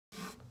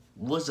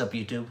What's up,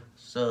 YouTube?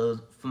 So,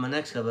 for my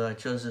next cover, I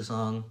chose the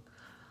song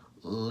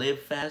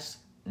Live Fast,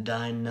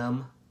 Die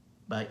Numb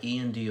by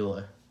Iann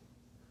Dior.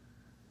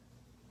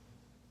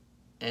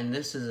 And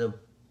this is a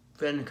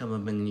random cover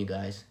I'm bringing you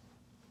guys.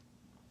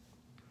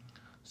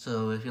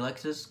 So, if you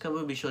like this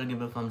cover, be sure to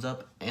give it a thumbs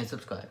up and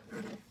subscribe.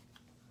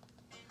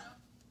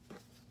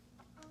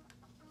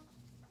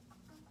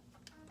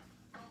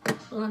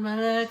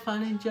 Automatic,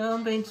 finding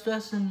jump, ain't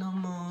stressing no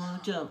more.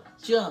 Jump,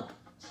 jump,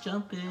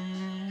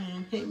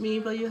 jumping. Hate me,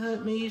 but you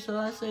hurt me, so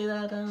I say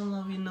that I don't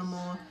love you no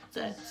more.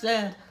 Sad,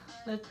 sad,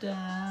 let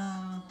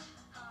down.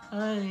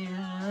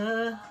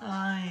 I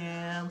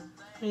am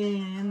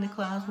in the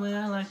clouds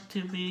where I like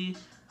to be.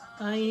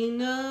 I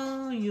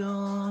know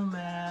you're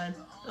mad,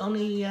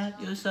 only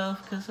at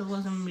yourself, cause it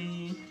wasn't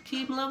me.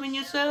 Keep loving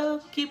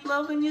yourself, keep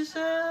loving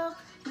yourself.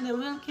 You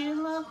never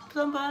can love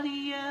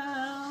somebody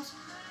else.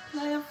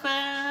 Live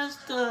fast,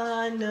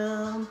 I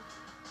know.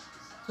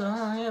 So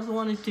I ever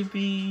wanted to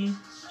be.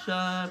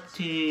 Sharp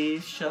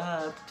teeth,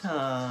 sharp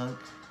tongue.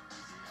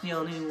 The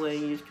only way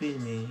you treat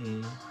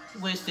me.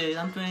 Wasted,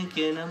 I'm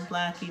drinking, I'm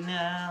blacking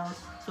out.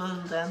 So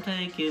I'm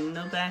taking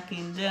no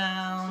backing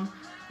down.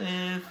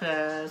 Live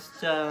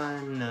fast, I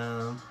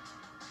know.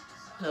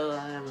 So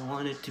I ever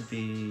wanted to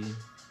be.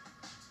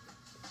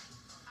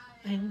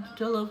 And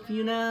I love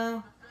you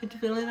now. It's the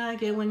feeling I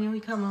get when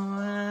you come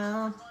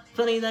around.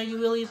 Funny that you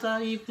really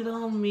thought you could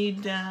hold me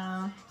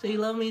down. Say you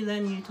love me,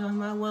 then you turn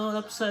my world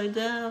upside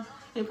down.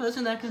 The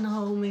person that can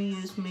hold me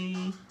is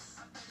me.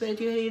 Bet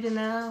you hate it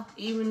now,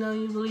 even though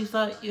you really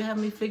thought you had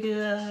me figured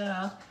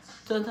out.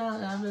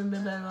 Sometimes I've been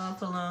better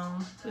off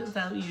alone,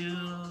 without you.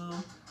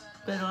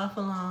 Better off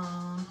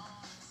alone.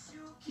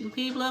 You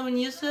keep loving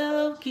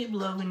yourself, keep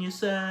loving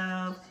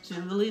yourself.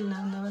 You believe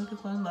nothing to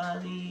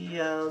somebody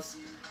else.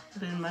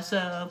 Loving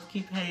myself,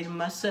 keep hating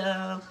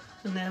myself.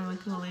 I never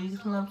really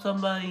love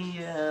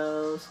somebody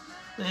else.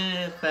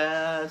 Live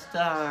fast,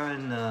 I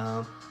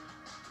know.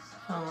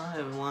 All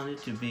I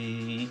wanted to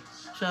be.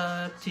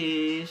 Sharp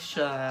teeth,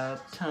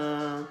 sharp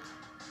tongue.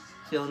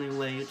 The only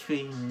way you're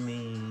treating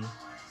me.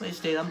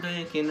 Wasted, I'm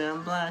drinking,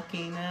 I'm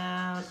blacking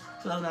out.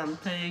 But I'm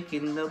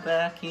taking no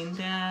backing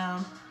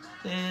down.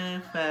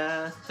 Live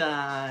fast,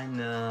 I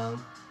know.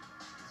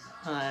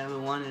 I ever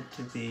wanted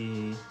to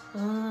be.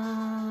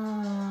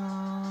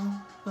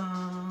 Oh,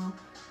 oh.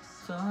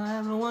 So I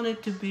ever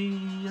wanted to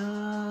be.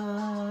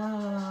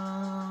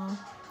 Oh,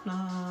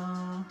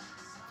 no.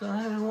 So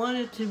I ever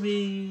wanted to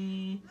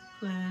be.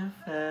 Live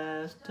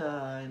fast,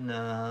 I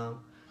know.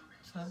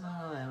 So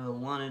I ever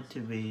wanted to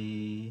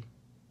be.